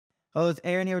Oh, it's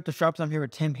Aaron here with Disruptors. I'm here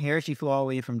with Tim Herriage. He flew all the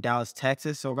way from Dallas,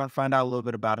 Texas. So we're going to find out a little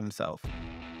bit about himself.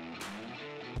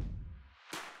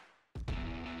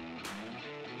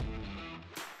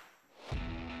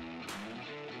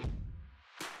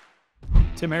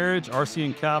 Tim Herriage,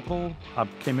 RCN Capital. I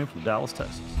came in from Dallas,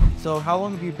 Texas. So how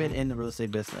long have you been in the real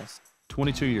estate business?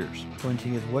 22 years.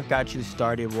 22 years. What got you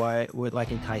started? What would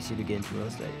entice you to get into real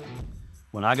estate?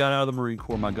 When I got out of the Marine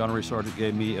Corps, my gunnery sergeant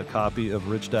gave me a copy of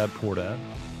Rich Dad Poor Dad.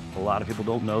 A lot of people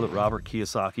don't know that Robert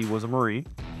Kiyosaki was a Marine,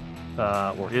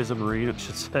 or is a Marine, I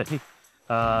should say.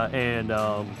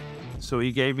 So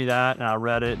he gave me that, and I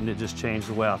read it, and it just changed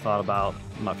the way I thought about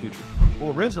my future.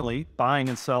 Well, originally, buying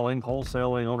and selling,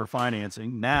 wholesaling, owner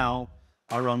financing. Now,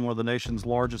 I run one of the nation's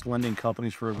largest lending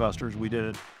companies for investors. We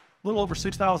did a little over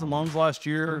 6,000 loans last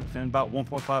year and about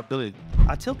 1.5 billion.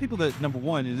 I tell people that, number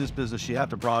one, in this business, you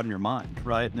have to broaden your mind,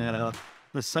 right? And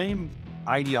the same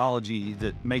ideology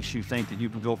that makes you think that you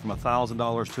can go from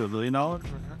 $1,000 to $1 million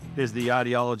is the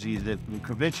ideology that will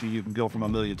convince you can go from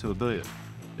 $1 million to $1 billion.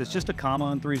 It's just a comma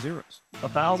and 3 zeros.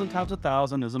 1,000 times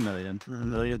 1,000 is $1 million. 1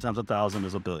 million times 1,000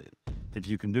 is $1 billion. If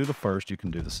you can do the first, you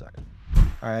can do the second. All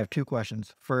right, I have 2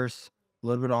 questions. First, a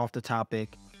little bit off the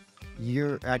topic.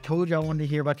 I told you I wanted to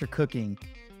hear about your cooking.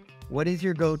 What is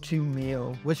your go-to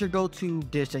meal? What's your go-to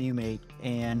dish that you make?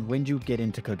 And when did you get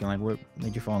into cooking? Like, what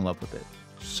made you fall in love with it?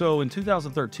 So in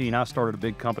 2013, I started a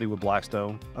big company with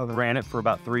Blackstone. Okay. Ran it for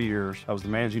about 3 years. I was the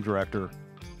managing director.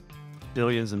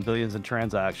 Billions and billions in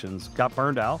transactions. Got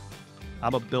burned out.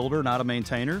 I'm a builder, not a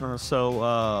maintainer. So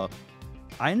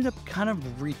I ended up kind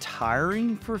of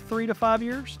retiring for 3 to 5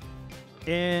 years.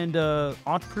 And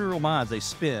entrepreneurial minds, they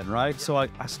spin, right? So I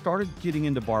started getting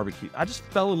into barbecue. I just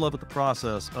fell in love with the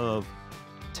process of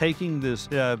taking this.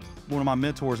 One of my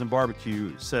mentors in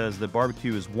barbecue says that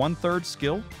barbecue is 1/3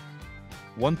 skill,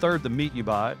 1/3 the meat you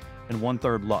buy, and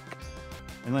 1/3 luck.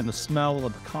 And then the smell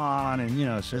of the pecan, and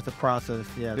it's just the process.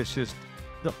 Yeah, It's just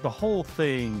the whole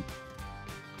thing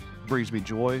brings me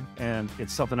joy, and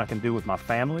it's something I can do with my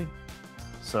family.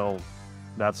 So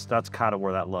that's kind of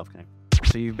where that love came.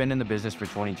 So you've been in the business for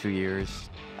 22 years.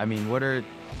 I mean, what are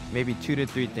maybe 2 to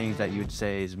 3 things that you would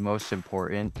say is most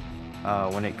important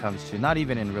when it comes to, not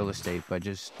even in real estate, but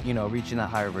just, reaching that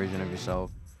higher version of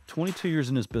yourself? 22 years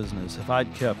in this business, if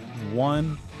I'd kept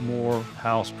 1 more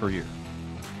house per year,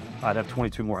 I'd have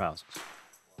 22 more houses.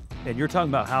 And you're talking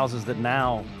about houses that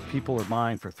now people are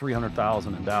buying for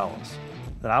 $300,000 in Dallas,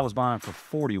 that I was buying for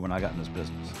 40 when I got in this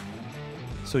business.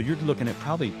 So you're looking at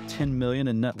probably 10 million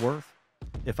in net worth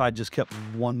if I just kept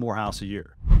 1 more house a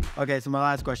year. Okay, so my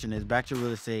last question is back to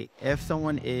real estate. If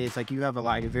someone is like you have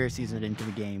you're very seasoned into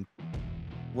the game,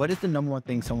 what is the number 1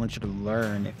 thing someone should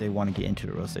learn if they want to get into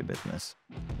the real estate business?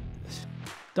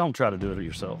 Don't try to do it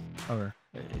yourself. Okay.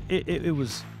 It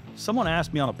was, someone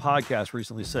asked me on a podcast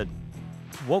recently, said,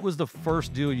 what was the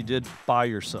first deal you did by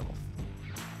yourself?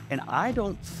 And I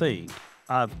don't think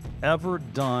I've ever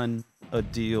done a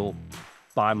deal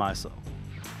by myself.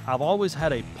 I've always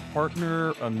had a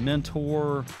partner, a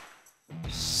mentor,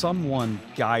 someone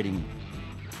guiding me.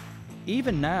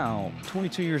 Even now,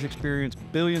 22 years experience,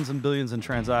 billions and billions in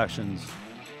transactions,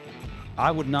 I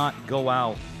would not go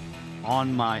out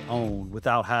on my own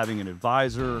without having an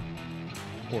advisor,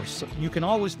 or you can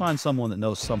always find someone that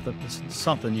knows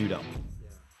something you don't.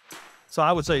 So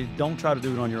I would say, don't try to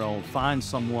do it on your own. Find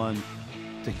someone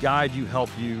to guide you, help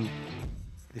you,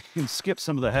 and skip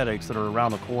some of the headaches that are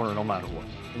around the corner no matter what.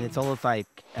 And it's almost like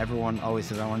everyone always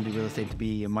says, I want to do real estate to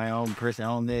be my own person,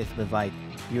 own this, but it's like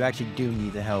you actually do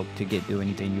need the help to do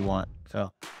anything you want.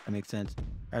 So that makes sense.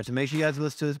 All right, so make sure you guys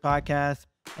listen to this podcast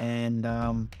and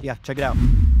check it out.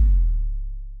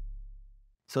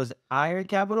 So is it Iron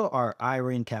Capital or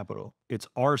Iron Capital? It's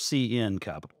RCN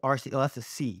Capital. RC, that's a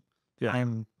C. Yeah.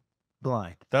 I'm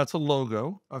blind. That's a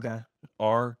logo. Okay.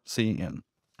 RCN.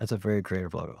 That's a very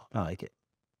creative logo. I like it.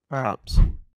 Props.